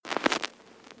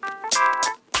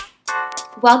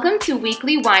Welcome to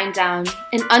Weekly Wind Down,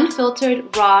 an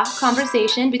unfiltered, raw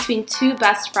conversation between two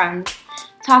best friends,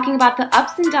 talking about the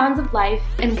ups and downs of life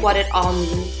and what it all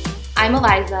means. I'm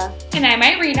Eliza. And I'm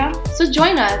Irina. So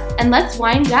join us and let's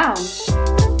wind down.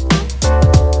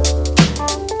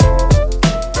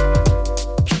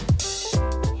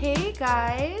 Hey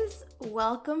guys,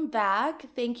 welcome back.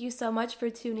 Thank you so much for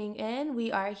tuning in.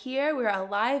 We are here, we're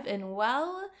alive and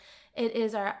well. It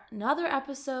is another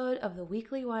episode of the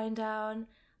Weekly Wind Down.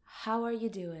 How are you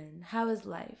doing? How is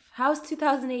life? How's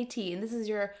 2018? This is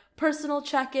your personal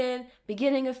check-in,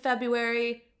 beginning of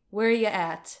February. Where are you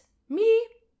at? Me?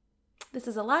 This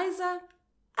is Eliza.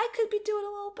 I could be doing a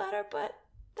little better, but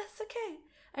that's okay.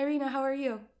 Irina, how are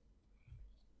you?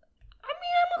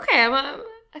 I'm okay.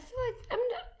 I feel like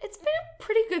it's been a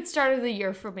pretty good start of the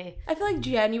year for me. I feel like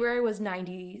January was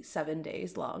 97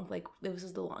 days long. Like, this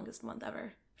was the longest month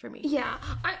ever for me. Yeah.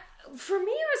 For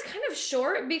me, it was kind of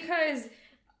short because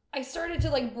I started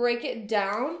to, break it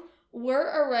down.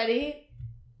 We're already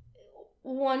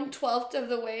 1/12 of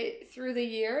the way through the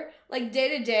year. Like,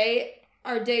 day to day,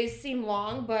 our days seem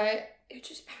long, but it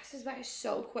just passes by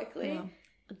so quickly. Yeah.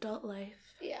 Adult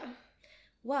life. Yeah.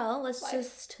 Well, let's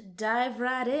just dive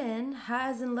right in.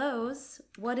 Highs and lows.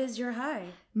 What is your high?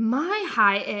 My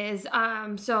high is,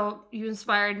 so you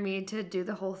inspired me to do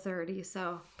the Whole30,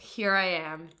 so here I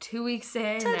am, 2 weeks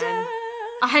in, Ta-da! and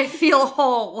I feel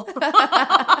whole.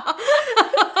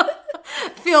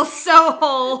 Feel so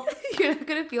whole. You're not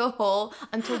going to feel whole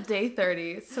until day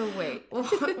 30, so wait.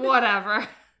 Whatever.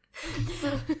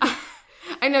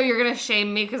 I know you're going to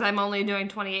shame me because I'm only doing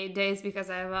 28 days because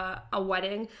I have a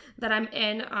wedding that I'm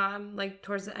in,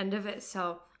 towards the end of it.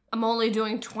 So I'm only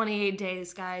doing 28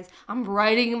 days, guys. I'm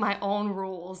writing my own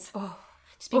rules. Oh,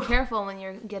 just be careful when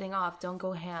you're getting off. Don't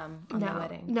go ham on the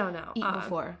wedding. No. Eat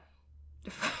before.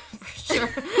 For sure.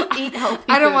 Eat healthy.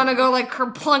 I don't want to go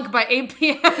kerplunk by 8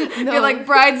 p.m. No. Be like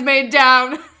bridesmaid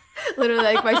down.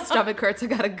 Literally, my stomach hurts. I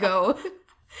gotta go.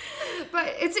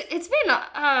 But it's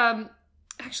been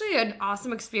actually an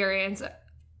awesome experience.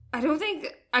 I don't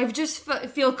think I've just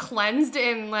feel cleansed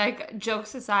and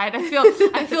jokes aside,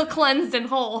 I feel cleansed and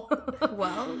whole.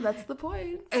 Well, that's the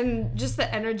point. And just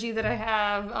the energy that I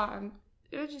have,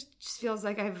 it just feels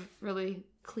like I've really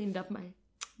cleaned up my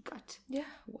gut. Yeah,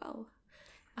 well,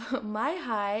 my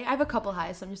high, I have a couple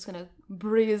highs, so I'm just gonna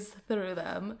breeze through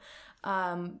them.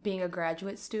 Being a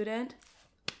graduate student.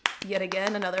 Yet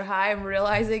again, another high. I'm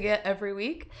realizing it every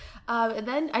week. And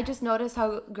then I just noticed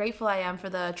how grateful I am for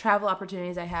the travel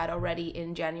opportunities I had already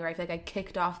in January. I feel like I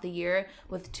kicked off the year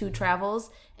with 2 travels,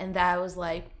 and that was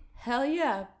like, hell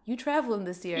yeah, you traveling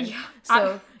this year. Yeah.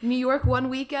 So New York one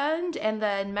weekend, and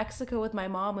then Mexico with my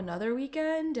mom another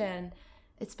weekend, and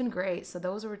it's been great. So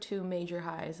those were 2 major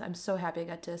highs. I'm so happy I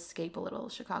got to escape a little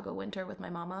Chicago winter with my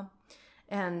mama.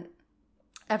 And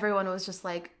everyone was just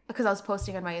because I was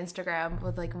posting on my Instagram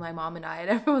with my mom and I, and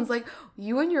everyone's like,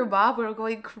 you and your mom were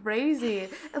going crazy.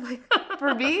 And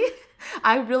for me,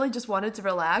 I really just wanted to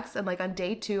relax. And on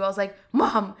day 2, I was like,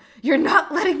 Mom, you're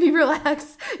not letting me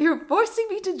relax. You're forcing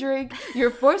me to drink. You're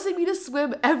forcing me to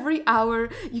swim every hour.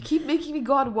 You keep making me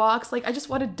go on walks. I just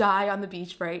want to die on the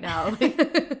beach right now.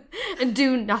 And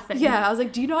do nothing. Yeah, I was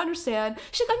like, do you not understand?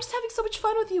 She's like, I'm just having so much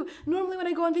fun with you. Normally when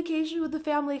I go on vacation with the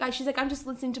family, she's like, I'm just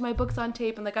listening to my books on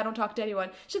tape and I don't talk to anyone.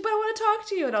 She's like, but I want to talk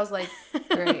to you. And I was like,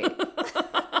 great.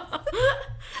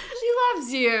 She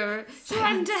loves you. She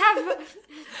wanted to have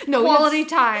quality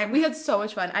time. We had so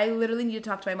much fun. I literally need to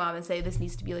talk to my mom and say this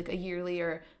needs to be a yearly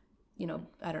or,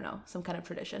 I don't know, some kind of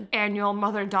tradition. Annual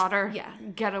mother-daughter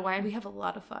getaway. We have a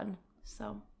lot of fun.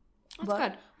 So that's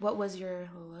good. What was your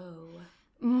low?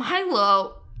 My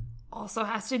low also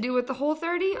has to do with the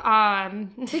Whole30. I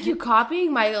think you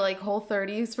copying my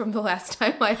Whole30s from the last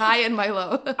time, my high and my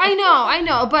low. I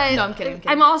know, but no, I'm kidding.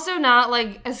 I'm also not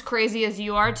as crazy as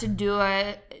you are to do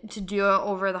it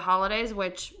over the holidays,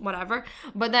 which whatever.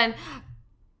 But then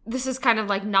this is kind of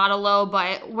not a low,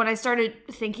 but when I started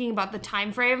thinking about the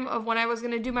time frame of when I was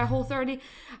going to do my Whole30,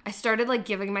 I started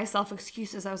giving myself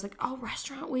excuses. I was like, oh,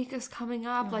 restaurant week is coming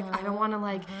up. I don't want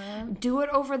to do it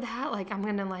over that. I'm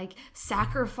going to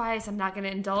sacrifice. I'm not going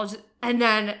to indulge. And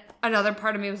then another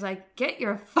part of me was like, get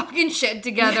your fucking shit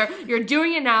together. You're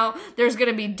doing it now. There's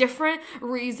going to be different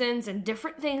reasons and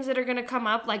different things that are going to come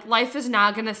up. Life is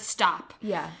not going to stop.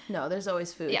 Yeah. No, there's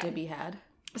always food to be had.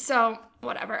 So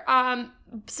whatever.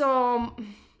 So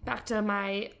back to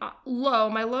my low.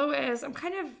 My low is I'm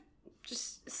kind of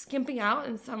just skimping out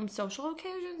in some social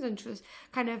occasions and just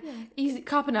kind of easy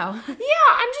copping out. Yeah,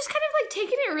 I'm just kind of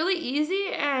taking it really easy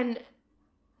and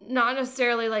not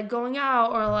necessarily going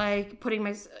out or putting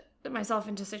myself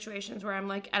into situations where I'm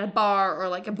like at a bar or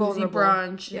like a boozy Vulnerable.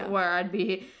 brunch where I'd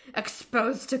be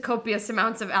exposed to copious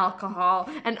amounts of alcohol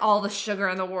and all the sugar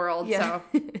in the world. Yeah.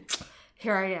 So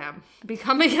here I am,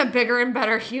 becoming a bigger and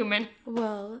better human.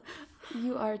 Well,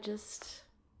 you are just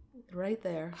right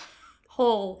there.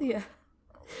 Whole. Yeah.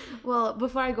 Well,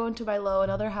 before I go into my low,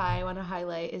 another high I want to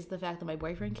highlight is the fact that my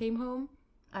boyfriend came home.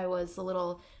 I was a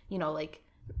little, like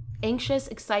anxious,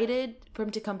 excited for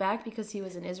him to come back because he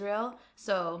was in Israel.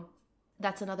 So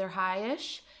that's another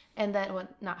high-ish. And then, well,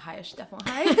 not high-ish,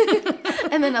 definitely high.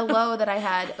 And then a low that I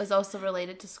had was also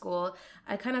related to school.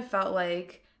 I kind of felt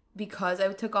like because I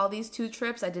took all these 2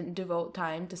 trips, I didn't devote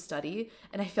time to study.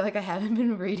 And I feel like I haven't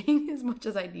been reading as much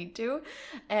as I need to.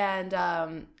 And,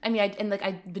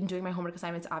 I've been doing my homework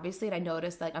assignments, obviously, and I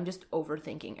noticed, like, I'm just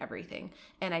overthinking everything.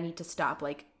 And I need to stop,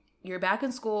 like, you're back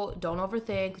in school, don't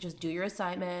overthink, just do your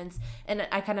assignments. And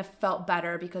I kind of felt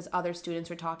better because other students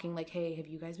were talking like, hey, have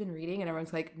you guys been reading? And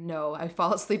everyone's like, no, I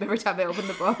fall asleep every time I open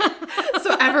the book.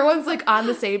 So everyone's like on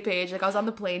the same page. Like I was on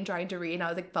the plane trying to read and I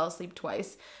was like fell asleep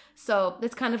twice. So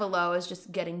it's kind of a low is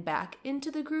just getting back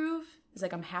into the groove. It's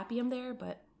like I'm happy I'm there,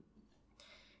 but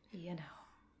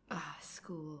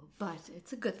School, but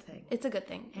it's a good thing. it's a good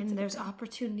thing. And there's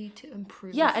opportunity to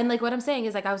improve. Yeah, and like what I'm saying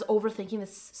is like I was overthinking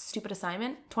this stupid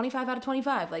assignment. 25 out of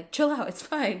 25. Like chill out, it's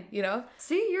fine,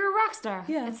 See, you're a rock star.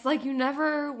 Yeah. It's like you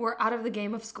never were out of the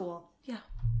game of school. Yeah.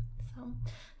 So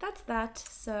that's that.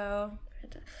 So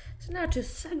now to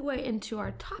segue into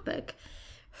our topic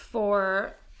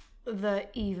for the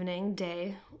evening,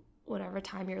 day, whatever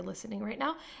time you're listening right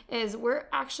now, is we're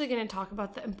actually going to talk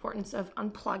about the importance of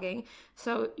unplugging.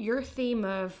 So your theme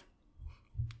of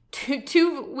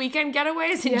two weekend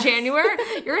getaways in January,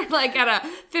 you're like at a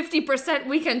 50%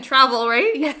 weekend travel,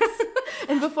 right? yes.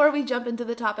 And before we jump into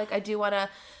the topic, I do want to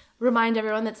remind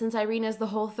everyone that since Irina is the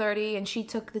Whole 30 and she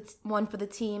took the one for the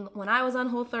team when I was on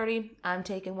Whole 30, I'm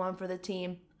taking one for the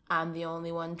team. I'm the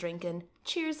only one drinking.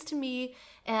 Cheers to me.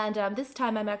 And this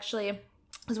time I'm actually,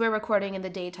 because we're recording in the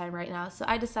daytime right now, so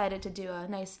I decided to do a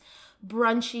nice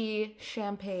brunchy,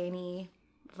 champagne-y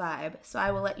vibe. So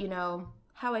I will let you know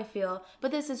how I feel.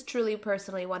 But this is truly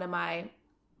personally one of my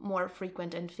more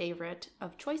frequent and favorite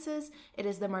of choices. It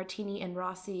is the Martini and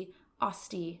Rossi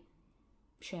Asti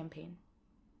champagne.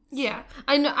 Yeah,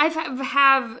 I know.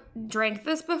 Have drank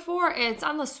this before. It's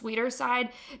on the sweeter side.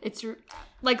 It's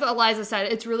like Eliza said.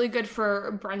 It's really good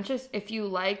for brunches if you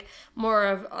like more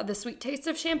of the sweet taste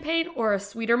of champagne or a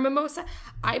sweeter mimosa.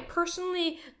 I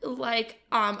personally like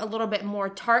a little bit more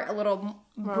tart, a little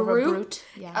brute,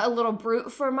 a little brute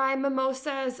for my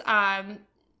mimosas.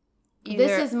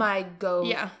 This is my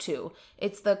go-to.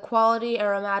 It's the quality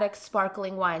aromatic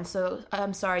sparkling wine. So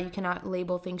I'm sorry, you cannot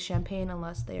label things champagne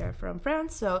unless they are from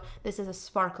France. So this is a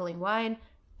sparkling wine,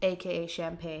 aka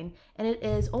champagne. And it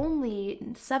is only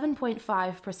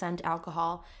 7.5%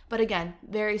 alcohol. But again,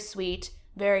 very sweet,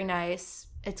 very nice.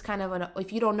 It's kind of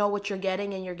if you don't know what you're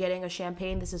getting and you're getting a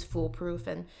champagne, this is foolproof.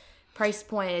 And price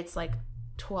point, it's like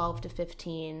 12 to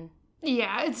 15.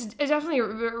 Yeah, it's definitely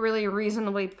really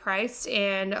reasonably priced,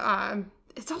 and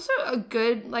it's also a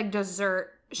good like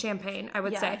dessert champagne, I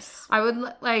would say.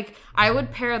 I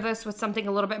would pair this with something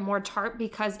a little bit more tart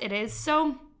because it is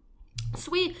so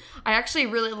sweet. I actually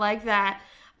really like that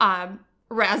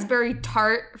raspberry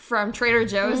tart from Trader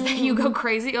Joe's that you go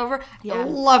crazy over. Yeah. I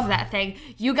love that thing.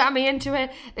 You got me into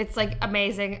it. It's like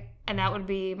amazing, and that would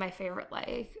be my favorite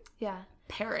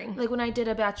pairing. Like when I did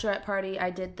a bachelorette party, I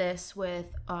did this with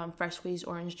fresh squeezed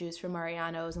orange juice from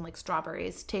Mariano's and like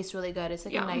strawberries. Tastes really good. It's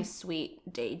like a nice sweet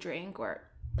day drink or,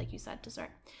 like you said, dessert.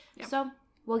 Yep. So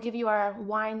we'll give you our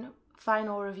wine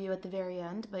final review at the very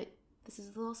end, but this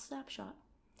is a little snapshot.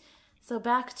 So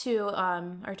back to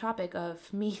our topic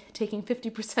of me taking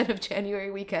 50% of January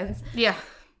weekends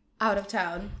out of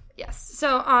town. Yes.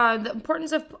 So the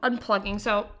importance of unplugging.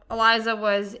 So Eliza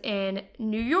was in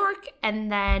New York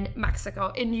and then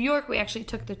Mexico. In New York, we actually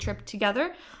took the trip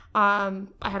together. I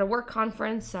had a work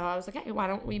conference, so I was like, hey, why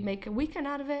don't we make a weekend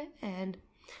out of it and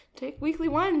take weekly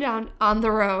wine down on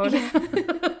the road?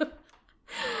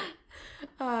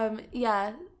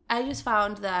 I just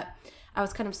found that I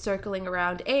was kind of circling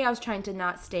around. I was trying to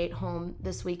not stay at home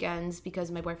this weekends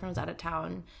because my boyfriend was out of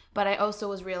town. But I also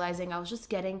was realizing I was just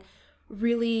getting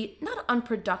really not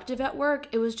unproductive at work.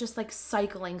 It was just like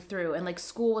cycling through and like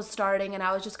school was starting and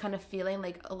I was just kind of feeling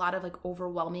like a lot of like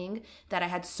overwhelming that I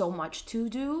had so much to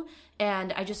do.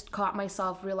 And I just caught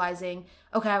myself realizing,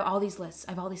 okay, I have all these lists,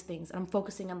 I have all these things, and I'm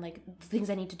focusing on like the things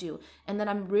I need to do. And then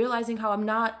I'm realizing how I'm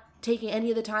not taking any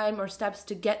of the time or steps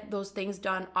to get those things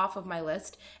done off of my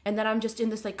list. And then I'm just in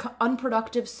this like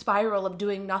unproductive spiral of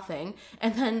doing nothing.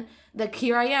 And then like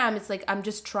here I am, it's like I'm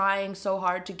just trying so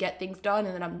hard to get things done,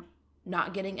 and then I'm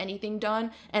not getting anything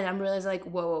done. And I'm realizing like,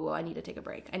 whoa, I need to take a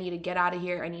break. I need to get out of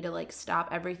here. I need to like stop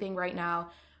everything right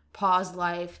now, pause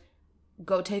life,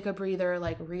 go take a breather,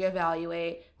 like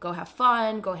reevaluate, go have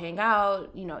fun, go hang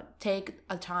out, take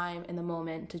a time in the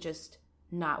moment to just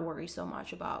not worry so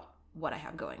much about what I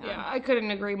have going on. Yeah, I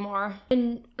couldn't agree more.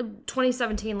 In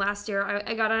 2017, last year,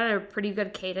 I got on a pretty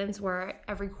good cadence where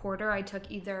every quarter I took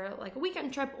either like a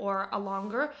weekend trip or a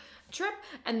longer trip.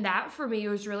 And that for me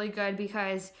was really good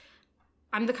because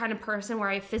I'm the kind of person where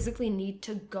I physically need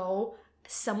to go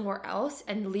somewhere else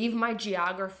and leave my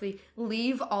geography,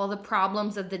 leave all the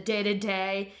problems of the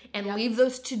day-to-day, and leave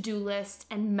those to-do lists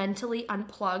and mentally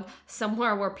unplug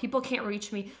somewhere where people can't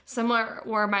reach me, somewhere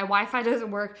where my Wi-Fi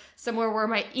doesn't work, somewhere where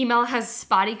my email has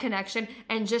spotty connection,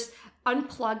 and just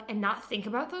unplug and not think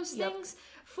about those things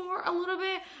for a little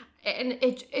bit. And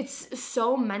it's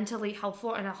so mentally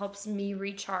helpful, and it helps me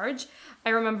recharge. I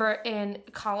remember in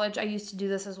college I used to do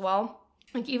this as well.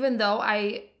 Like, even though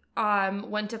I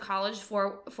went to college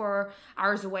 4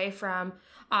 hours away from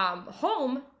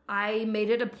home, I made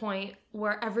it a point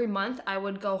where every month I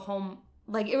would go home.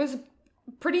 Like, it was a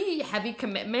pretty heavy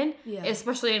commitment,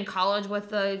 especially in college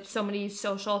with so many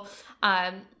social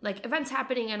like events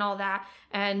happening and all that,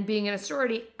 and being in a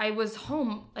sorority. I was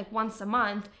home like once a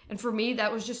month, and for me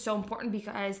that was just so important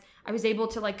because I was able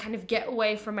to like kind of get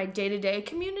away from my day-to-day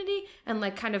community and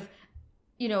like kind of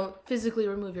physically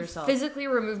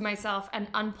remove myself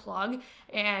and unplug.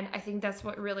 And I think that's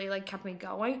what really like kept me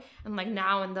going. And like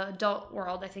now in the adult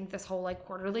world, I think this whole like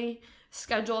quarterly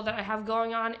schedule that I have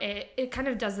going on, it kind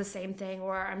of does the same thing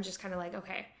where I'm just kind of like,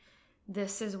 okay,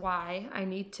 this is why I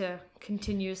need to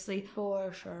continuously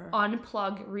for sure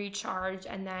unplug, recharge,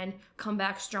 and then come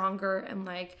back stronger and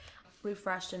like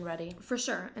refreshed and ready. For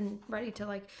sure. And ready to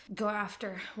like go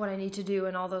after what I need to do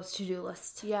and all those to-do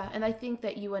lists. Yeah. And I think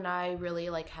that you and I really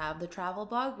like have the travel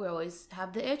bug. We always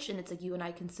have the itch, and it's like you and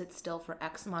I can sit still for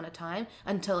X amount of time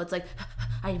until it's like,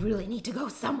 I really need to go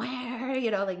somewhere,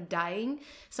 like dying.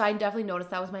 So I definitely noticed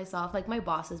that with myself. Like my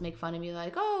bosses make fun of me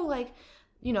like, oh, like,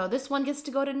 this one gets to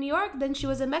go to New York, then she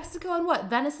was in Mexico, and what,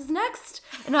 Venice is next?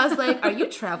 And I was like, are you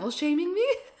travel shaming me?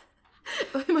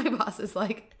 But my boss is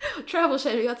like, travel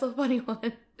shaming, that's a funny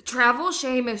one. Travel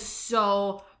shame is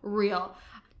so real.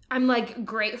 I'm like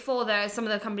grateful that some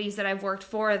of the companies that I've worked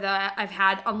for that I've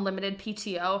had unlimited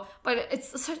PTO, but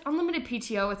it's such unlimited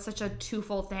PTO. It's such a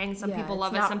twofold thing. Some people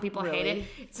love it, some people hate it.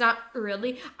 It's not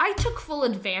really. I took full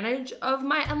advantage of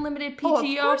my unlimited PTO.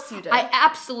 Oh, of course you did. I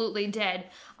absolutely did.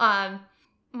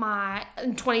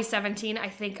 In 2017, I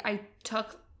think I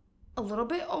took a little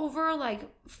bit over like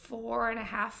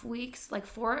 4.5 weeks, like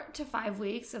 4 to 5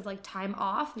 weeks of like time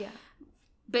off. Yeah.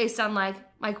 Based on like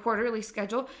my quarterly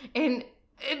schedule. And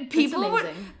people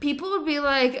would be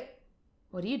like,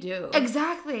 what do you do?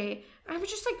 Exactly. I'm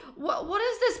just like, what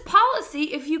is this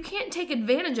policy if you can't take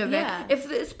advantage of it? If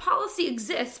this policy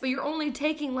exists, but you're only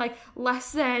taking like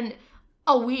less than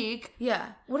a week. Yeah.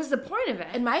 What is the point of it?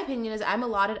 In my opinion is I'm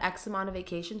allotted X amount of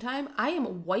vacation time. I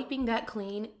am wiping that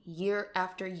clean year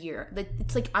after year.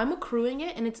 It's like I'm accruing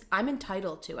it, and I'm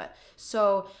entitled to it.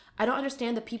 So I don't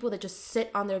understand the people that just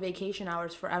sit on their vacation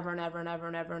hours forever and ever and ever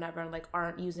and ever and ever and like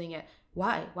aren't using it.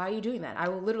 Why? Why are you doing that? I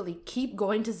will literally keep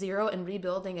going to zero and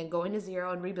rebuilding and going to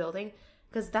zero and rebuilding,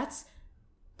 because that's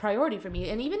priority for me.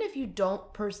 And even if you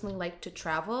don't personally like to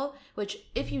travel, which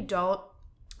if you don't,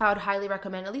 I would highly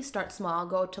recommend at least start small.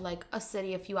 Go to like a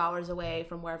city a few hours away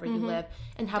from wherever you live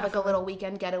and have like a little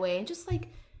weekend getaway and just like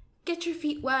get your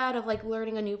feet wet of like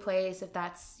learning a new place if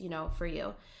that's, for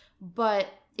you. But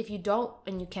if you don't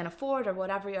and you can't afford or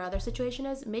whatever your other situation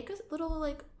is, make a little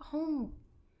like home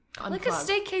unplug. Like a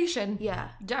staycation. Yeah.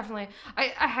 Definitely.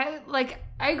 I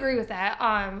agree with that.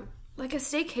 Like a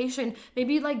staycation,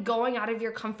 maybe like going out of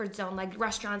your comfort zone, like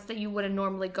restaurants that you wouldn't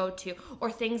normally go to, or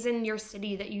things in your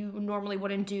city that you normally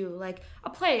wouldn't do, like a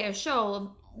play, a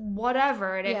show,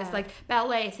 whatever it is, like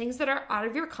ballet, things that are out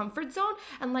of your comfort zone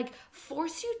and like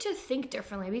force you to think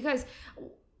differently. Because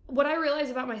what I realize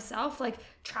about myself, like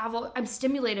travel, I'm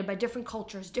stimulated by different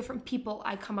cultures, different people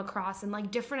I come across, and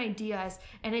like different ideas.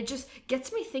 And it just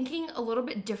gets me thinking a little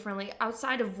bit differently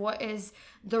outside of what is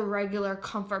the regular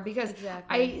comfort. Because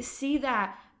I see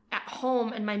that at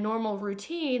home in my normal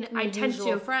routine, I tend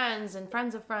to friends and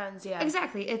friends of friends. Yeah,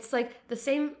 exactly. It's like the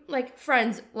same, like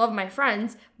friends, love my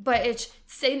friends, but it's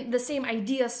the same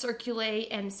ideas circulate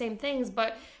and same things.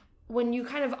 But when you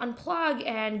kind of unplug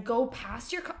and go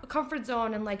past your comfort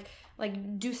zone and like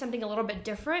do something a little bit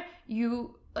different,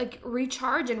 you like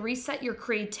recharge and reset your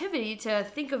creativity to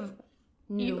think of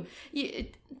you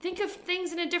think of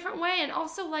things in a different way, and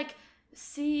also like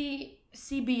see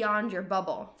beyond your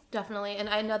bubble. Definitely. And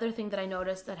another thing that I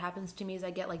noticed that happens to me is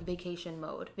I get like vacation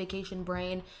mode, vacation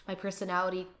brain. My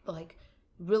personality like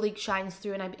really shines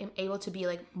through, and I'm able to be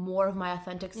like more of my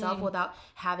authentic self without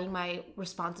having my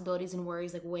responsibilities and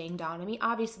worries like weighing down on me.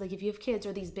 Obviously, like if you have kids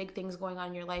or these big things going on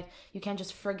in your life, you can't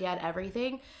just forget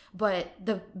everything. But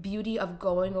the beauty of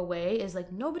going away is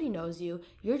like nobody knows you.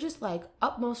 You're just like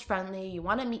utmost friendly. You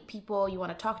want to meet people, you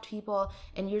want to talk to people,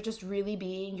 and you're just really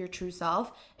being your true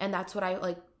self. And that's what I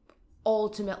like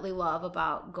ultimately love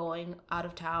about going out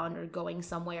of town or going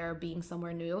somewhere or being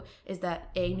somewhere new, is that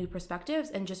new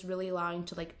perspectives, and just really allowing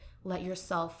to like let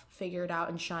yourself figure it out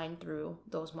and shine through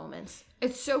those moments.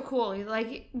 It's so cool.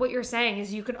 Like what you're saying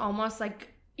is you can almost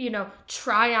like, you know,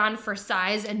 try on for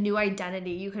size a new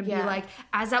identity. You can be like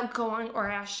as outgoing or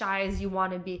as shy as you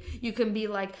want to be. You can be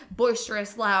like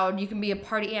boisterous, loud. You can be a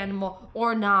party animal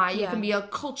or not. You can be a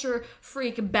culture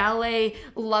freak, ballet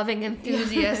loving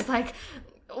enthusiast. Like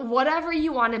whatever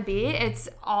you want to be, it's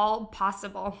all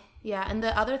possible. Yeah, and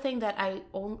the other thing that I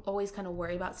always kind of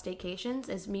worry about staycations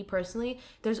is, me personally,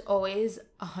 there's always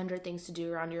 100 things to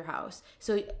do around your house.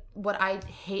 So what I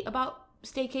hate about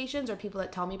staycations, or people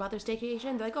that tell me about their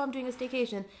staycation, they're like, oh, I'm doing a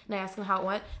staycation, and I ask them how it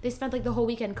went. They spent like the whole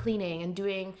weekend cleaning and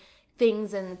doing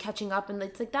things and catching up, and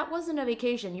it's like, that wasn't a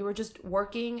vacation. You were just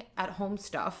working at home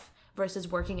stuff versus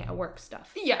working at work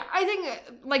stuff. Yeah, I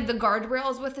think like the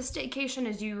guardrails with a staycation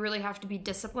is you really have to be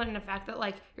disciplined in the fact that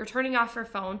like you're turning off your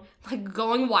phone, like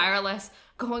going wireless,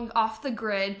 going off the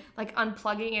grid, like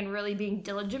unplugging and really being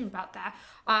diligent about that.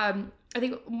 I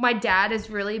think my dad is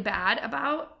really bad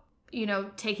about, you know,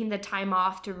 taking the time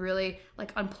off to really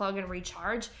like unplug and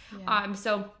recharge. Yeah.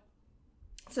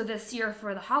 So this year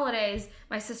for the holidays,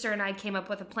 my sister and I came up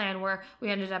with a plan where we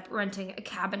ended up renting a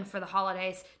cabin for the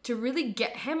holidays to really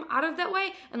get him out of that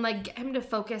way and like get him to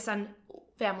focus on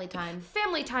family time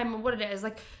and what it is.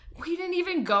 Like we didn't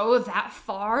even go that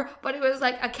far, but it was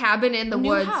like a cabin in the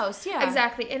woods. New house, yeah.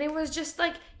 Exactly. And it was just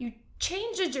like you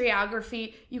change the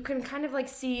geography, you can kind of like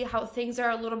see how things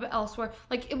are a little bit elsewhere.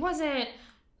 Like it wasn't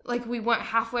like we went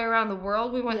halfway around the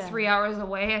world. We went 3 hours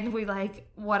away and we like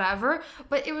whatever.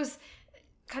 But it was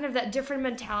kind of that different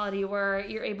mentality where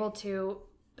you're able to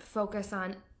focus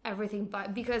on everything.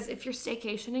 But because if you're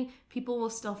staycationing, people will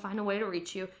still find a way to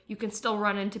reach you. You can still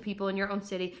run into people in your own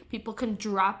city. People can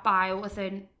drop by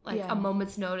within like a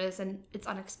moment's notice, and it's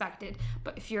unexpected.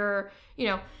 But if you're, you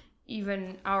know, even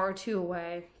an hour or two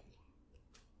away,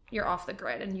 you're off the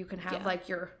grid and you can have like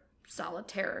your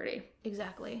solidarity.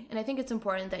 Exactly. And I think it's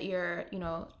important that you're, you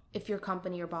know, if your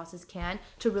company or bosses can,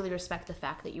 to really respect the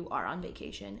fact that you are on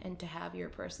vacation, and to have your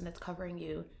person that's covering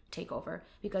you take over,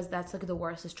 because that's like the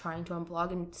worst, is trying to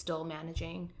unplug and still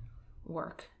managing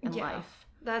work and life.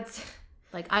 That's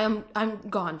like I'm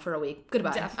gone for a week.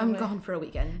 Goodbye. Definitely. I'm gone for a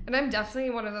weekend. And I'm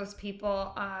definitely one of those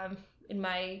people in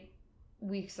my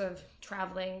weeks of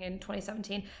traveling in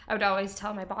 2017, I would always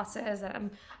tell my bosses that I'm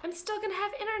still gonna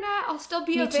have internet. I'll still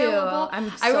be available.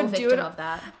 I'm so victim of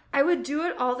that. I would do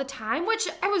it all the time, which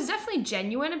I was definitely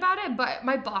genuine about it. But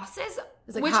my bosses,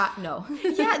 it's like no,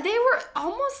 yeah, they were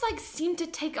almost like seemed to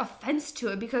take offense to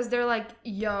it, because they're like,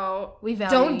 "Yo, we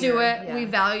value don't do it. Yeah. We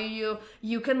value you.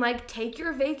 You can like take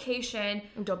your vacation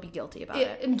and don't be guilty about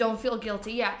it, and don't feel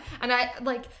guilty." Yeah, and I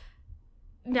like.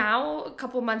 Now, a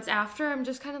couple months after, I'm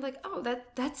just kind of like, oh,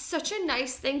 that's such a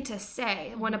nice thing to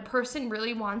say when a person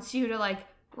really wants you to like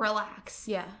relax.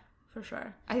 Yeah, for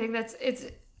sure. I think it's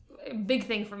a big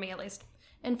thing for me, at least.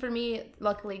 And for me,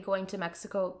 luckily, going to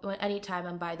Mexico, anytime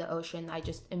I'm by the ocean, I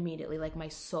just immediately, like, my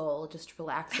soul just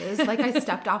relaxes. Like, I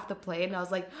stepped off the plane and I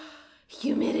was like,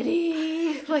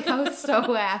 humidity. Like, I was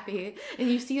so happy. And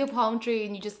you see a palm tree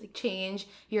and you just like change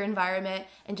your environment,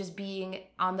 and just being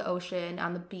on the ocean,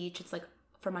 on the beach, it's like,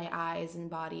 for my eyes and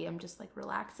body, I'm just like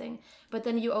relaxing. But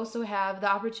then you also have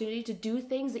the opportunity to do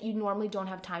things that you normally don't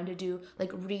have time to do,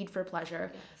 like read for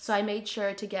pleasure. Yes. So I made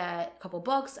sure to get a couple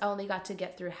books. I only got to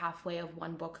get through halfway of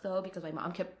one book though, because my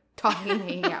mom kept talking and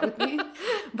hanging out with me.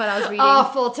 But I was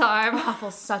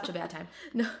reading such a bad time.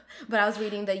 No, but I was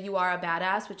reading the You Are a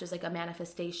Badass, which is like a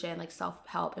manifestation, like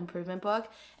self-help improvement book.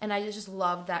 And I just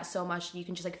loved that so much. You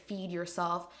can just like feed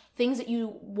yourself things that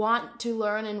you want to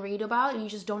learn and read about, and you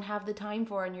just don't have the time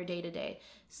for in your day-to-day.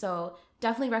 So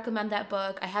definitely recommend that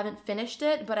book. I haven't finished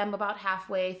it, but I'm about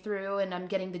halfway through and I'm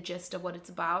getting the gist of what it's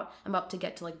about. I'm up to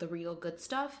get to like the real good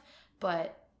stuff.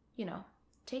 But, you know,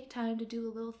 take time to do the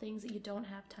little things that you don't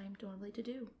have time normally to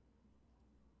do.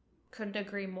 Couldn't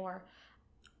agree more.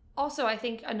 Also, I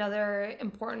think another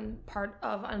important part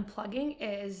of unplugging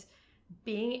is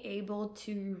being able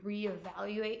to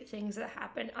reevaluate things that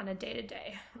happen on a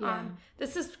day-to-day. Yeah.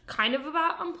 This is kind of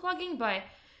about unplugging, but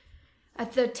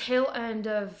at the tail end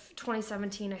of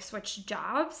 2017, I switched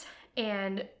jobs,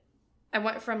 and I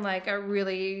went from like a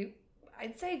really,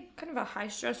 I'd say kind of a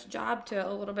high-stress job to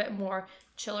a little bit more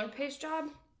chiller-paced job,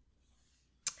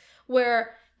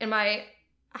 where in my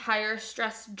higher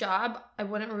stress job, I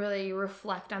wouldn't really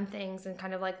reflect on things and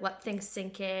kind of like let things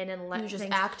sink in and let You just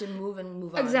things act and move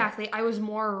on. Exactly. I was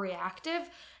more reactive,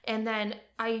 and then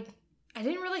I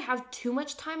didn't really have too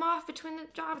much time off between the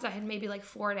jobs. I had maybe like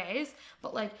 4 days,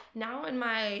 but like now in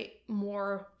my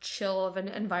more chill of an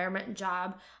environment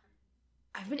job,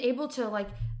 I've been able to like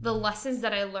the lessons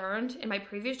that I learned in my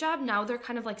previous job, now they're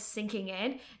kind of like sinking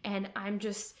in, and I'm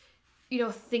just,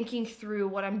 thinking through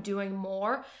what I'm doing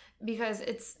more, because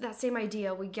it's that same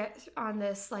idea. We get on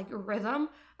this like rhythm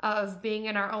of being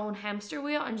in our own hamster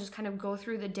wheel and just kind of go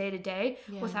through the day to day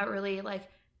without really like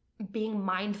being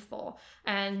mindful.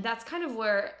 And that's kind of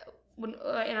where when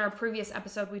in our previous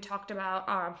episode we talked about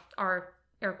our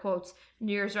air quotes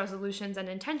New Year's resolutions and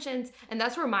intentions, and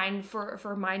that's where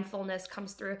for mindfulness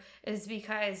comes through, is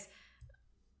because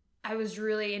I was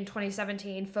really in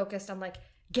 2017 focused on like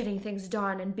getting things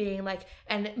done and being like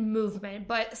and movement,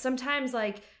 but sometimes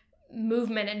like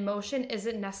movement and motion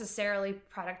isn't necessarily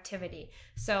productivity.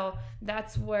 So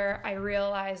that's where I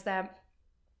realized that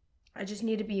I just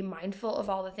need to be mindful of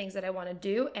all the things that I want to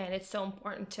do, and it's so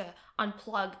important to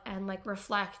unplug and like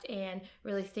reflect and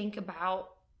really think about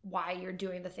why you're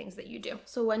doing the things that you do.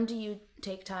 So when do you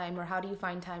take time, or how do you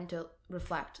find time to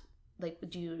reflect? Like,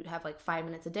 do you have like 5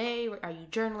 minutes a day? Or are you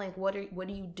journaling? What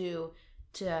do you do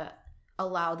to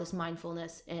allow this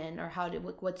mindfulness in, or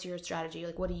what's your strategy?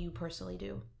 Like, what do you personally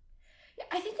do?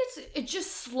 I think it's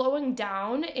just slowing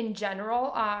down in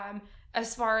general.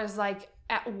 As far as like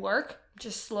at work,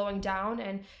 just slowing down,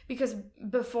 and because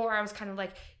before I was kind of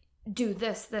like do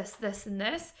this, and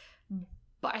this,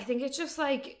 but I think it's just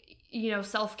like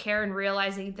self-care and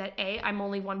realizing that I'm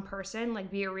only one person. Like,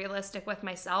 be realistic with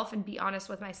myself and be honest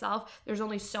with myself. There's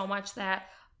only so much that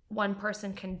one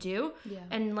person can do.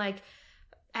 And like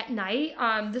at night,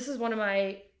 this is one of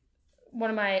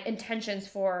my intentions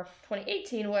for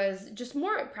 2018 was just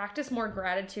practice more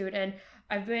gratitude. And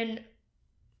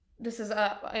this is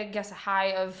I guess a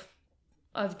high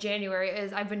of January,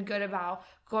 is I've been good about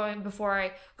going before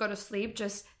I go to sleep,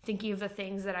 just thinking of the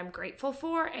things that I'm grateful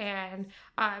for. And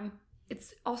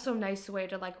it's also a nice way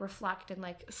to like reflect and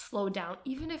like slow down,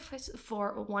 even if it's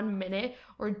for 1 minute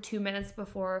or 2 minutes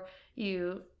before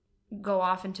you go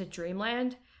off into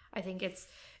dreamland. I think it's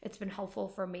been helpful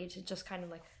for me to just kind of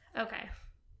like, okay,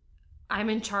 I'm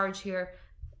in charge here.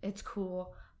 It's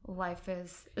cool. Life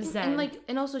is zen.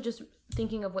 And also just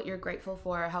thinking of what you're grateful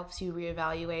for helps you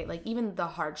reevaluate, like, even the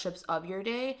hardships of your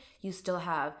day, you still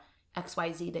have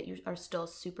XYZ that you are still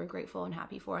super grateful and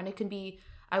happy for. And it can be,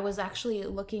 I was actually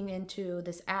looking into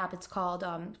this app. It's called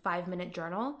 5 Minute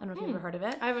Journal. I don't know if you've ever heard of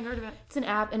it. I haven't heard of it. It's an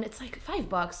app, and it's like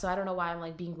 $5, so I don't know why I'm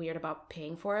like being weird about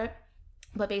paying for it.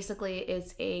 But basically,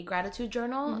 it's a gratitude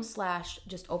journal /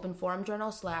 just open forum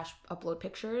journal / upload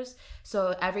pictures.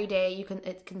 So every day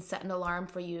it can set an alarm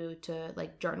for you to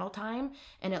like journal time,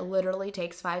 and it literally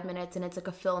takes 5 minutes, and it's like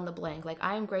a fill in the blank. Like,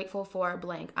 I am grateful for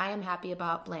blank. I am happy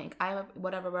about blank. I am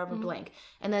whatever blank.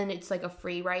 And then it's like a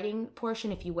free writing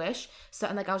portion if you wish. So,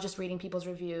 and like, I was just reading people's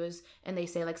reviews, and they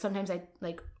say like sometimes I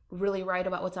like really write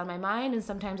about what's on my mind, and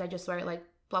sometimes I just write like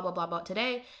blah blah blah about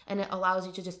today, and it allows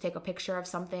you to just take a picture of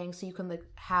something, so you can like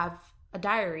have a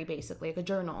diary, basically like a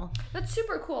journal. That's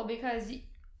super cool, because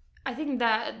I think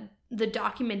that the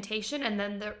documentation and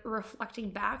then the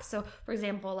reflecting back. So for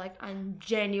example, like on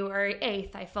January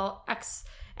 8th I felt X,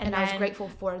 and I was grateful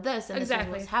for this, and exactly.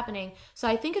 This is what's happening. So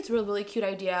I think it's a really cute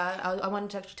idea. I wanted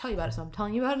to actually tell you about it, so I'm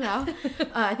telling you about it now.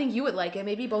 I think you would like it.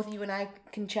 Maybe both you and I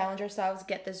can challenge ourselves,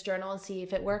 get this journal, and see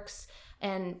if it works.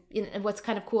 And what's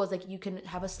kind of cool is like you can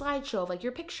have a slideshow of like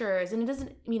your pictures, and it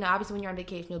doesn't, obviously when you're on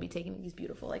vacation you'll be taking these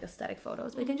beautiful like aesthetic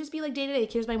photos, but it can just be like day to day.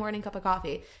 Here's my morning cup of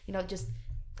coffee, just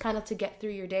kind of to get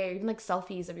through your day, or even like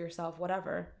selfies of yourself,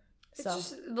 whatever. It's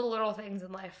just the little things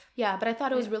in life. Yeah, but I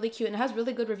thought it was really cute, and it has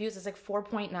really good reviews. It's like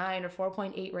 4.9 or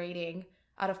 4.8 rating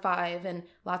out of 5, and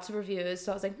lots of reviews.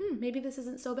 So I was like, maybe this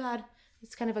isn't so bad.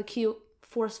 It's kind of a cute,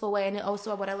 forceful way. And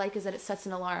also what I like is that it sets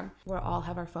an alarm. We all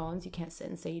have our phones. You can't sit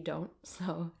and say you don't.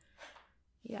 So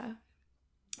yeah,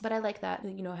 but I like that,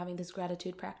 having this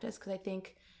gratitude practice, because I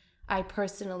think I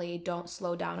personally don't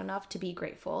slow down enough to be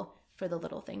grateful for the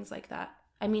little things like that.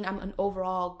 I'm an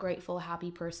overall grateful,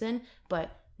 happy person,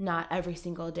 but not every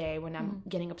single day when I'm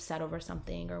getting upset over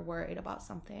something or worried about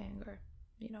something, or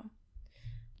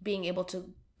being able to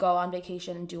go on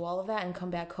vacation and do all of that and come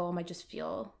back home, I just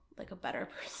feel like a better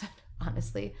person,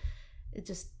 honestly. It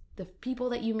just, the people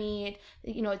that you meet,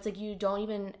 you know, it's like you don't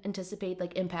even anticipate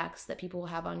like impacts that people will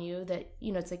have on you, that,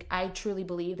 you know, it's like I truly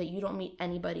believe that you don't meet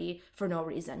anybody for no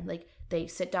reason. Like they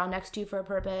sit down next to you for a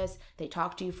purpose, they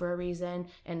talk to you for a reason,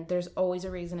 and there's always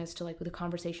a reason as to like the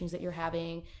conversations that you're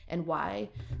having and why.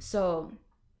 So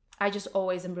I just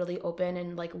always am really open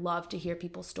and like love to hear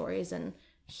people's stories and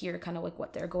hear kind of like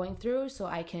what they're going through, so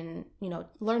I can, you know,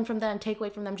 learn from them, take away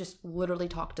from them, just literally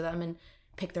talk to them and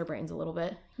pick their brains a little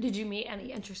bit. Did you meet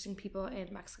any interesting people in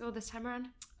Mexico this time around?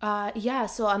 Yeah,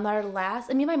 so on our last,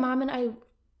 I mean, my mom and I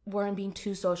weren't being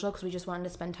too social because we just wanted to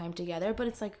spend time together, but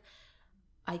it's like,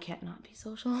 I can't not be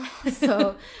social.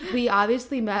 So we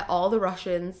obviously met all the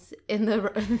Russians in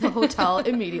the hotel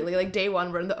immediately. Like day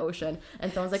one, we're in the ocean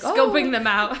and someone's like, scoping them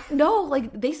out. No,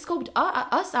 like they scoped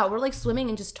us out. We're like swimming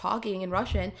and just talking in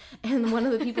Russian. And one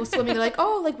of the people swimming are like,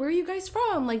 oh, like where are you guys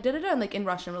from? Like da-da-da. And like in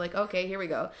Russian, we're like, okay, here we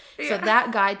go. Yeah. So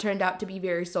that guy turned out to be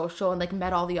very social and like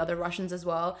met all the other Russians as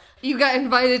well. You got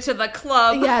invited to the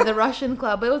club. Yeah, the Russian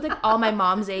club. But it was like all my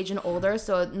mom's age and older.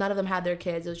 So none of them had their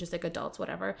kids. It was just like adults,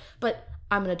 whatever. But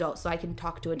I'm an adult, so I can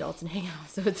talk to adults and hang out,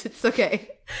 so it's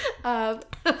okay.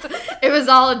 It was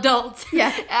all adults.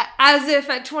 Yeah. As if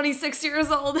at 26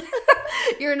 years old,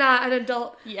 you're not an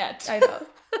adult yet. I know.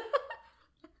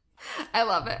 I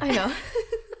love it. I know.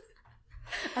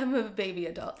 I'm a baby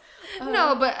adult.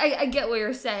 No, but I get what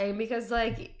you're saying, because,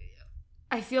 like,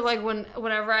 I feel like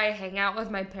whenever I hang out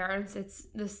with my parents, it's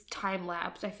this time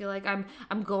lapse. I feel like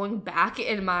I'm going back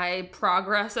in my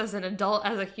progress as an adult,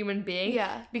 as a human being.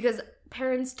 Yeah. Because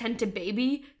parents tend to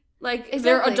baby, like, exactly.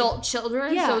 their adult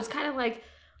children. Yeah. So it's kind of like,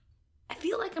 I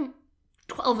feel like I'm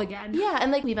 12 again. Yeah,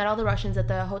 and like we met all the Russians at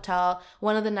the hotel.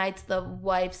 One of the nights, the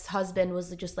wife's husband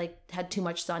was just like had too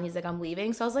much sun. He's like, I'm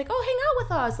leaving. So I was like, oh, hang out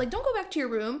with us. Like, don't go back to your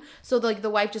room. So like the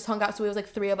wife just hung out. So it was like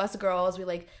 3 of us girls. We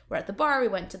like were at the bar. We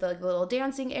went to the like, little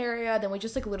dancing area. Then we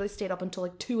just like literally stayed up until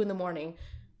like 2 a.m,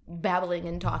 babbling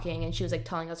and talking. And she was like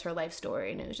telling us her life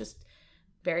story, and it was just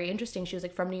very interesting. She was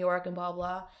like from New York and blah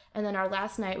blah. And then our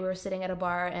last night, we were sitting at a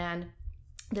bar, and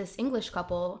this English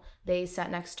couple, they sat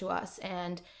next to us,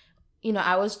 and you know,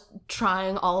 I was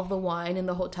trying all of the wine in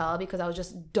the hotel because I was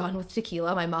just done with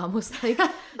tequila. My mom was like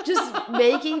just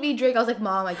making me drink. I was like,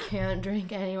 Mom, I can't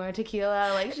drink any more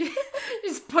tequila. Like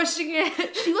she's pushing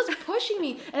it. She was pushing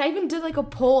me. And I even did like a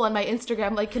poll on my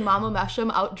Instagram, like, can Mama Mesham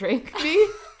outdrink me?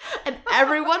 And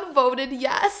everyone voted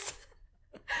yes.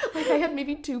 Like I had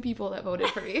maybe 2 people that voted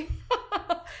for me.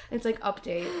 It's like,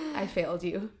 update, I failed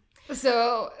you.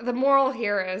 So the moral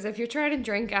here is, if you're trying to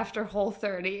drink after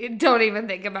Whole30, don't even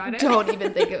think about it. Don't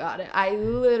even think about it. I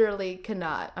literally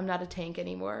cannot. I'm not a tank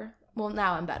anymore. Well,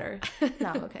 now I'm better.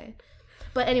 Now I'm okay.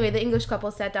 But anyway, the English couple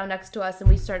sat down next to us, and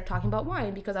we started talking about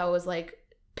wine because I was like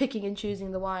picking and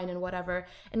choosing the wine and whatever.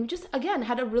 And we just, again,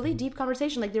 had a really deep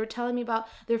conversation. Like they were telling me about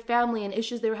their family and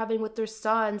issues they were having with their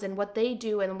sons and what they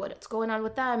do and what's going on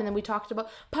with them. And then we talked about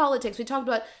politics. We talked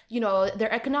about, you know,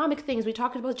 their economic things. We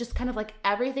talked about just kind of like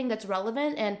everything that's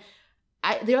relevant. And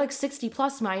they're like 60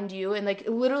 plus, mind you. And like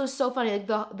literally so funny. Like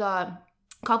the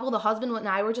couple, the husband and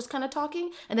I were just kind of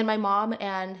talking, and then my mom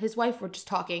and his wife were just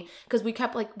talking because we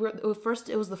kept like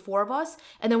first it was the 4 of us,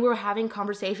 and then we were having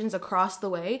conversations across the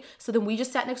way. So then we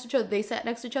just sat next to each other, they sat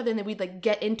next to each other, and then we'd like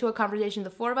get into a conversation, the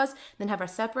 4 of us, then have our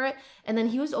separate. And then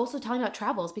he was also telling about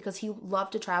travels because he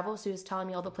loved to travel, so he was telling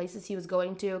me all the places he was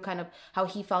going to, kind of how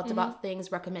he felt about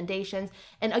things, recommendations.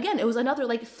 And again, it was another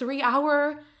like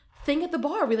 3-hour thing at the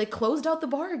bar. We like closed out the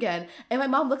bar again, and my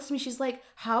mom looks at me, she's like,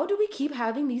 how do we keep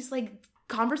having these like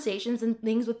conversations and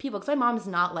things with people? Because my mom is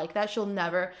not like that. She'll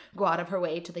never go out of her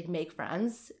way to like make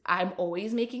friends. I'm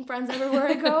always making friends everywhere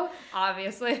I go.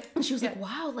 Obviously. And she was like,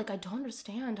 wow, like I don't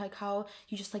understand like how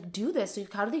you just like do this. So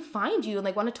how do they find you and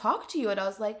like want to talk to you? And I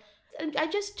was like, I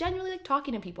just genuinely like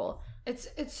talking to people. It's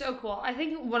so cool. I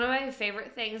think one of my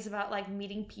favorite things about like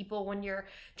meeting people when you're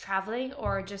traveling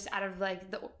or just out of like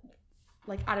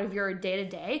out of your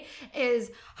day-to-day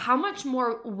is how much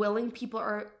more willing people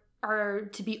are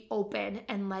to be open,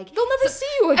 and like they'll never see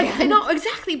you again. I know,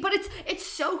 exactly. But it's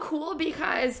so cool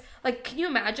because like, can you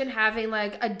imagine having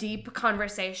like a deep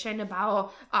conversation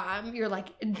about your like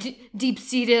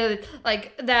deep-seated,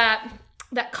 like that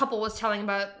couple was telling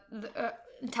about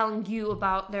telling you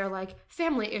about their like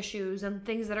family issues and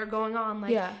things that are going on.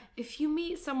 Like, yeah. If you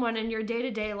meet someone in your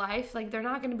day-to-day life, like they're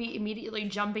not going to be immediately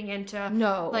jumping into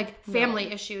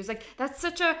family issues. Like that's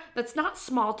not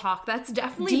small talk. That's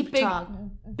definitely deep talk.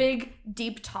 Big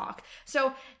deep talk.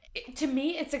 So to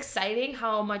me, it's exciting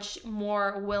how much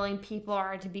more willing people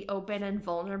are to be open and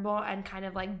vulnerable and kind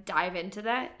of like dive into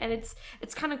that. And it's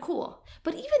kind of cool.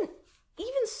 But even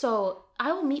so,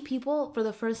 I will meet people for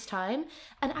the first time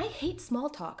and I hate small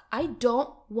talk. I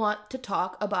don't want to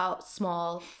talk about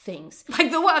small things.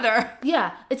 Like the weather.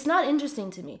 Yeah, it's not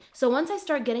interesting to me. So once I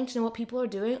start getting to know what people are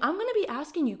doing, I'm going to be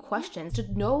asking you questions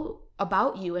to know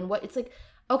about you and what it's like.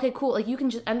 Okay, cool. Like you can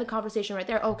just end the conversation right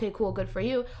there. Okay, cool. Good for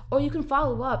you. Or you can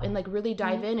follow up and like really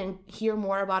dive in and hear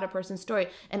more about a person's story.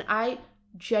 And I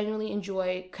genuinely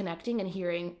enjoy connecting and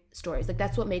hearing stories. Like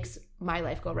that's what makes my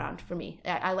life go round for me.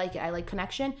 I like it. I like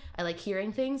connection. I like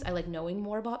hearing things. I like knowing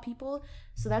more about people.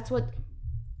 So that's what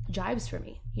jives for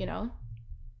me, you know?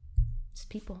 Just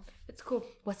people. It's cool.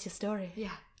 What's your story?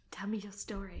 Yeah. Tell me your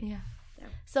story. Yeah.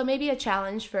 So maybe a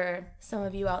challenge for some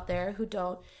of you out there who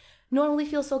don't normally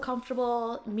feel so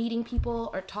comfortable meeting people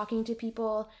or talking to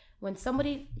people. When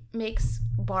somebody makes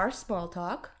bar small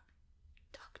talk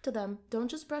to them. Don't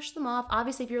just brush them off.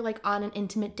 Obviously, if you're like on an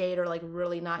intimate date or like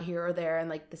really not here or there and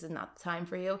like this is not the time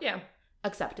for you, yeah,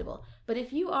 acceptable. But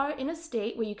if you are in a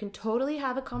state where you can totally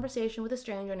have a conversation with a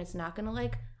stranger and it's not gonna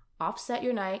like offset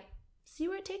your night, see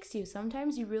where it takes you.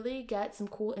 Sometimes you really get some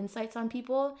cool insights on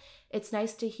people. It's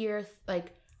nice to hear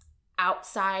like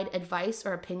outside advice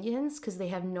or opinions because they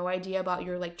have no idea about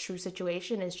your like true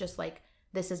situation. It's just like,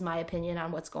 this is my opinion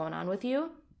on what's going on with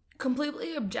you.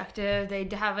 Completely objective. They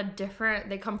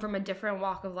come from a different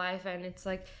walk of life, and it's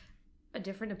like a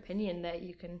different opinion that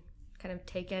you can kind of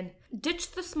take in.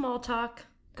 Ditch the small talk,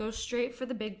 go straight for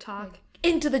the big talk.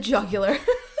 Into the jugular.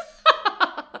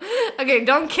 Okay,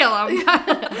 don't kill him.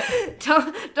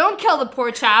 don't kill the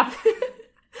poor chap.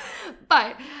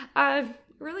 But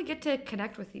really get to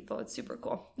connect with people. It's super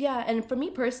cool. Yeah, and for me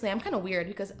personally, I'm kind of weird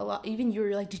because a lot, even you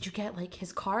were like, did you get like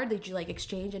his card? Did you like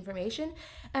exchange information?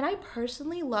 And I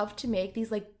personally love to make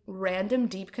these like random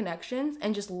deep connections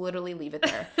and just literally leave it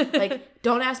there. Like,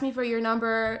 don't ask me for your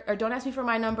number or don't ask me for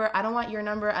my number. I don't want your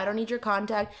number. I don't need your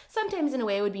contact. Sometimes in a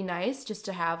way it would be nice just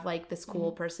to have like this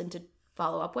cool person to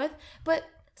follow up with. But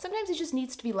sometimes it just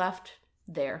needs to be left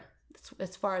there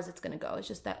as far as it's going to go. It's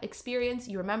just that experience.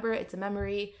 You remember it. It's a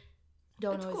memory.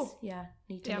 Don't That's always, cool.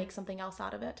 Need to make something else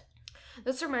out of it.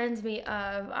 This reminds me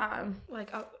of an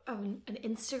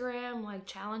Instagram like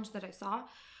challenge that I saw.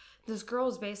 This girl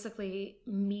is basically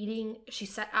she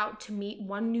set out to meet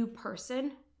one new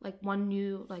person, like one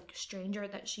new like stranger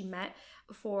that she met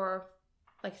for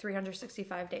like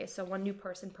 365 days. So one new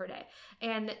person per day.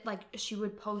 And like she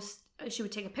would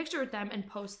take a picture with them and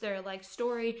post their like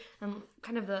story and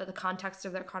kind of the context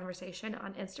of their conversation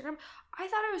on Instagram. I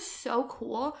thought it was so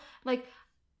cool. Like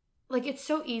it's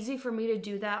so easy for me to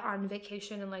do that on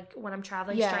vacation and like when I'm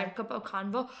traveling, strike up a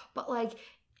convo, but like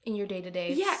in your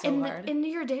day-to-day, in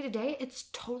your day-to-day, it's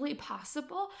totally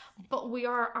possible, but we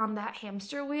are on that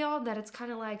hamster wheel that it's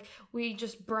kind of like we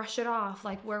just brush it off,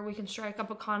 like where we can strike up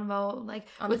a convo, like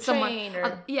on with the train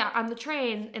someone, on the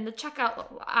train, in the checkout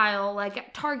aisle, like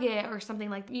at Target or something,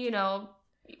 like, you know.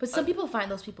 But some people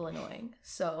find those people annoying,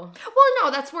 so. Well,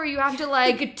 no, that's where you have to,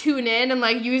 like, tune in and,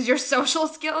 like, use your social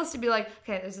skills to be like,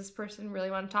 okay, does this person really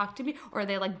want to talk to me? Or are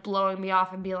they, like, blowing me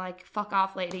off and be like, fuck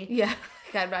off, lady. Yeah,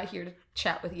 I'm not here to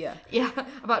chat with you. Yeah,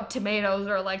 about tomatoes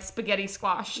or, like, spaghetti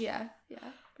squash. Yeah,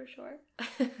 for sure.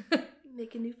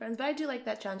 Making new friends. But I do like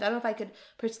that challenge. I don't know if I could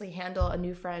personally handle a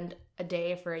new friend a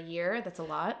day for a year. That's a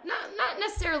lot. Not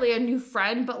necessarily a new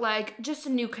friend, but like just a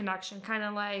new connection, kind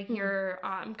of like your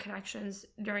connections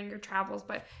during your travels,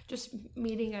 but just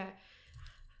meeting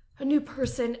a new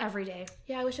person every day.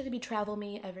 Yeah, I wish I could be travel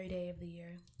me every day of the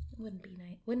year.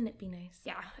 Wouldn't it be nice?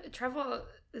 Yeah, travel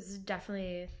is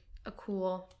definitely a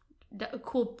cool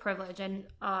privilege, and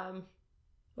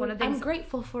one of the things I'm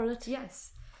grateful for it.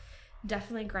 Yes.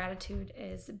 Definitely gratitude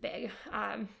is big.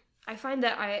 I find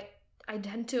that I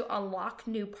tend to unlock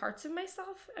new parts of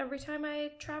myself every time I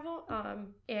travel.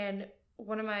 And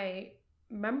one of my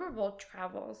memorable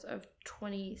travels of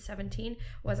 2017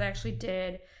 was I actually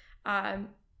did a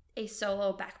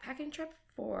solo backpacking trip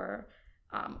for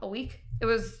a week. It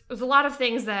was a lot of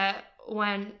things that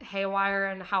went haywire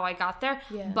and how I got there.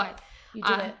 Yeah, but you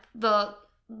did it.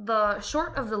 The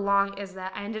short of the long is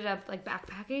that I ended up like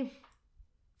backpacking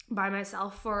by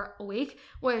myself for a week,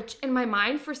 which in my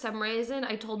mind, for some reason,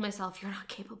 I told myself, you're not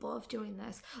capable of doing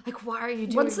this. Like, why are you doing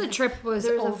this? Once the trip was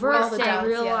over, I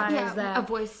realized that a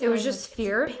voice, it was just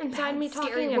fear inside me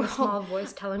talking and a small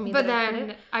voice telling me but that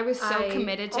then I was so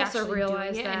committed to actually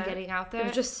doing it and getting out there. It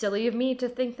was just silly of me to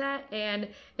think that, and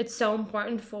it's so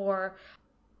important for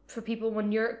for people,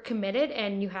 when you're committed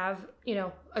and you have,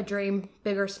 a dream,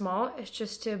 big or small, it's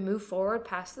just to move forward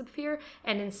past the fear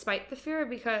and in spite the fear,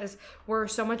 because we're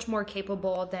so much more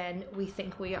capable than we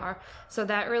think we are. So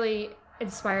that really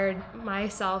inspired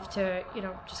myself to,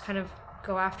 just kind of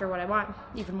go after what I want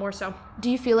even more so. Do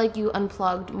you feel like you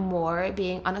unplugged more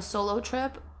being on a solo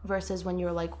trip versus when you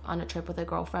were like on a trip with a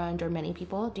girlfriend or many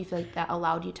people? Do you feel like that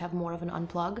allowed you to have more of an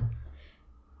unplug?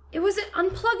 It was an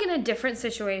unplug in a different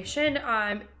situation,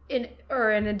 in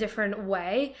a different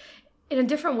way. In a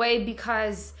different way,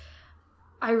 because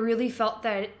I really felt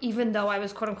that even though I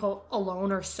was quote unquote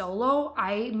alone or solo,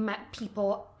 I met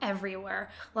people everywhere.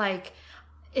 Like,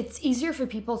 it's easier for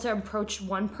people to approach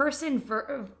one person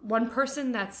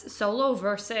that's solo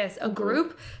versus a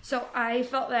group. So I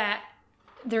felt that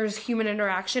there's human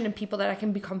interaction and people that I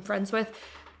can become friends with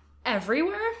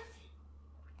everywhere.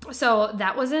 So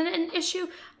that wasn't an issue.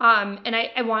 And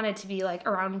I wanted to be like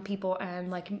around people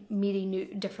and like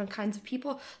meeting different kinds of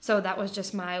people. So that was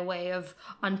just my way of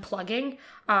unplugging.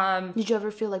 Did you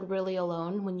ever feel like really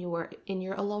alone when you were in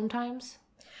your alone times?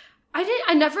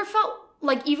 I never felt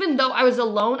like, even though I was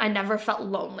alone, I never felt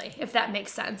lonely, if that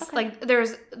makes sense. Okay. Like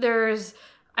there's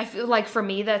I feel like for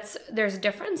me there's a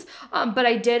difference. But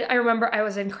I remember I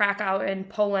was in Krakow in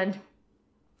Poland.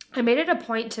 I made it a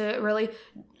point to really,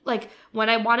 like, when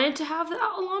I wanted to have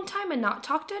that alone time and not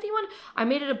talk to anyone, I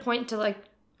made it a point to, like,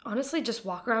 honestly just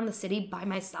walk around the city by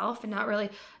myself and not really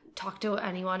talk to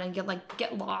anyone and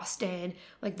get lost in,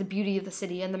 like, the beauty of the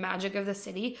city and the magic of the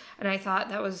city. And I thought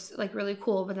that was, like, really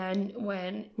cool. But then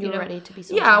when you were ready to be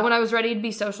social. Yeah, when I was ready to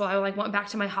be social, I, like, went back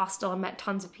to my hostel and met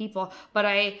tons of people. But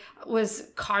I was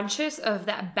conscious of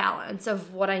that balance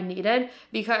of what I needed,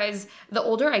 because the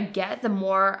older I get, the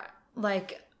more,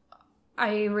 like,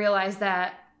 I realize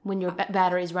that when your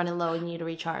battery's running low, you need to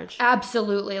recharge.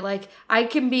 Absolutely. Like, I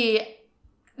can be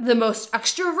the most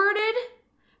extroverted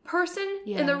person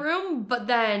in the room, but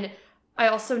then I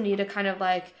also need to kind of,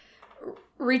 like,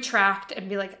 retract and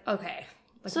be like, okay,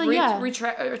 like, so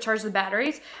recharge the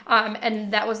batteries.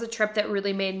 And that was the trip that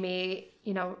really made me,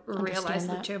 realize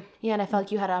the two. Yeah, and I felt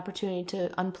like you had an opportunity to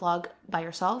unplug by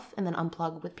yourself and then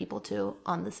unplug with people too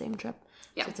on the same trip.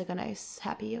 Yeah. So it's like a nice,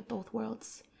 happy of both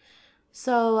worlds.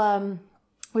 So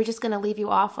we're just going to leave you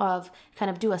off of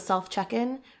kind of do a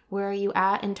self-check-in. Where are you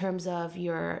at in terms of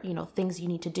your, things you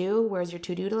need to do? Where's your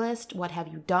to-do list? What have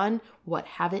you done? What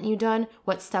haven't you done?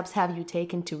 What steps have you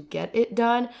taken to get it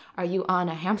done? Are you on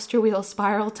a hamster wheel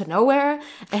spiral to nowhere?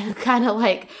 And kind of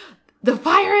like the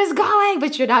fire is going,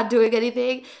 but you're not doing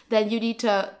anything? Then you need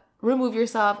to remove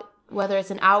yourself, whether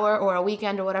it's an hour or a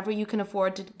weekend or whatever you can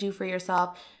afford to do for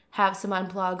yourself. Have some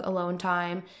unplug alone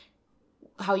time.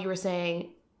 How you were saying,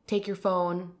 take your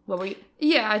phone. What were you?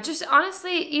 Yeah, just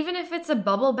honestly, even if it's a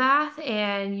bubble bath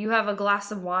and you have a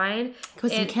glass of wine.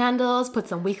 Put some candles, put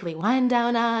some weekly wine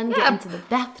down on, get into the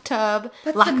bathtub,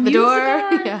 lock the door.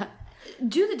 Yeah.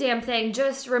 Do the damn thing.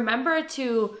 Just remember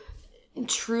to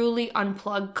truly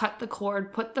unplug, cut the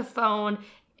cord, put the phone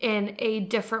in a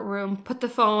different room, put the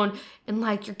phone in,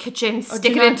 like, your kitchen,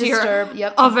 stick it into your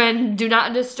oven, do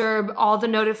not disturb, all the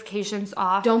notifications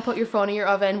off. Don't put your phone in your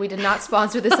oven. We did not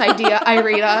sponsor this idea,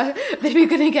 Irina. Maybe you're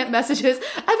going to get messages.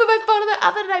 I put my phone in the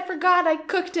oven and I forgot I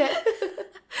cooked it.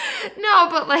 No,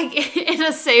 but, like, in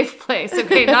a safe place,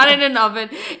 okay? Not in an oven,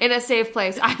 in a safe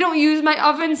place. I don't use my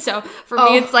oven, so for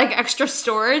me it's like extra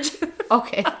storage.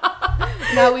 Okay.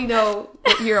 Now we know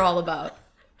what you're all about.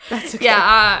 That's okay.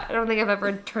 Yeah, I don't think I've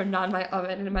ever turned on my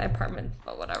oven in my apartment,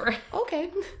 but whatever.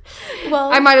 Okay.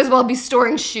 Well, I might as well be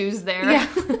storing shoes there. Yeah.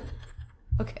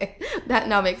 Okay, that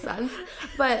now makes sense.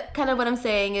 But kind of what I'm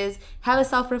saying is have a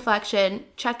self-reflection,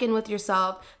 check in with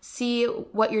yourself, see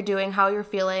what you're doing, how you're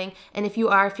feeling, and if you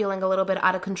are feeling a little bit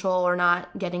out of control or not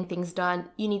getting things done,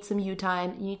 you need some you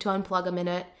time, you need to unplug a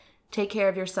minute, take care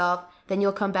of yourself, then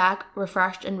you'll come back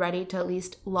refreshed and ready to at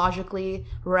least logically,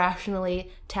 rationally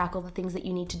tackle the things that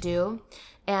you need to do.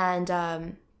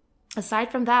 And aside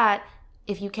from that,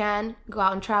 if you can, go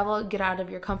out and travel, get out of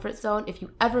your comfort zone. If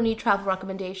you ever need travel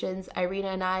recommendations, Irina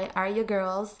and I are your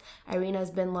girls.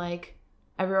 Irina's been like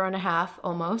everywhere and a half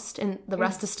almost, and the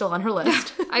rest is still on her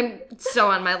list. I'm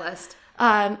so on my list.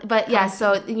 But yeah,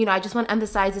 so, I just want to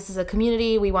emphasize this is a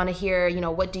community. We want to hear,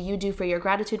 what do you do for your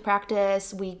gratitude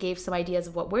practice? We gave some ideas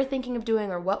of what we're thinking of doing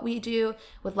or what we do.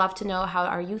 Would love to know, how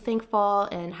are you thankful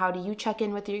and how do you check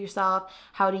in with yourself?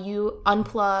 How do you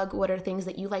unplug? What are things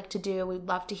that you like to do? We'd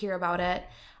love to hear about it.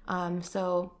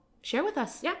 So share with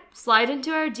us. Yeah, slide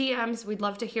into our DMs. We'd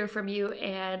love to hear from you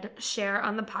and share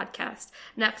on the podcast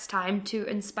next time to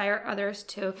inspire others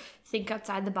to think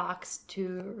outside the box,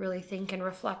 to really think and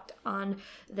reflect on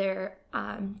their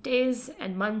days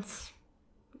and months,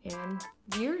 in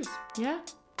years. Yeah.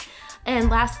 And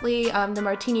lastly, the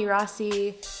Martini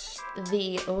Rossi,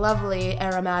 the lovely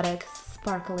aromatic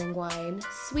sparkling wine,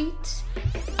 sweet.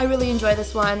 I really enjoy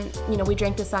this one. You know, we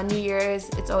drank this on New Year's.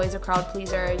 It's always a crowd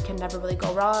pleaser. You can never really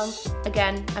go wrong.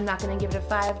 Again, I'm not going to give it a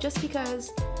 5 just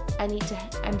because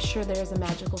I'm sure there's a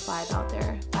magical 5 out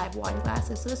there, 5 wine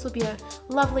glasses. So this would be a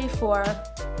lovely 4.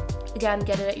 Again,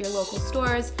 get it at your local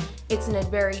stores. It's in a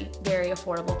very, very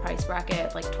affordable price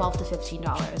bracket, like $12 to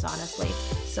 $15, honestly.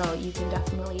 So you can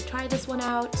definitely try this one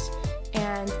out.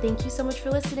 And thank you so much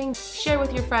for listening. Share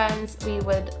with your friends. We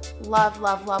would love,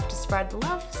 love, love to spread the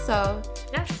love. So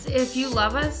yes, if you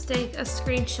love us, take a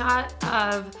screenshot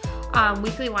of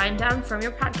Weekly Wine Down from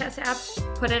your podcast app,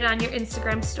 put it on your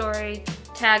Instagram story,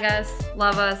 tag us,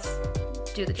 love us,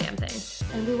 do the damn thing.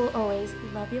 And we will always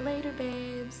love you later,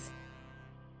 babes.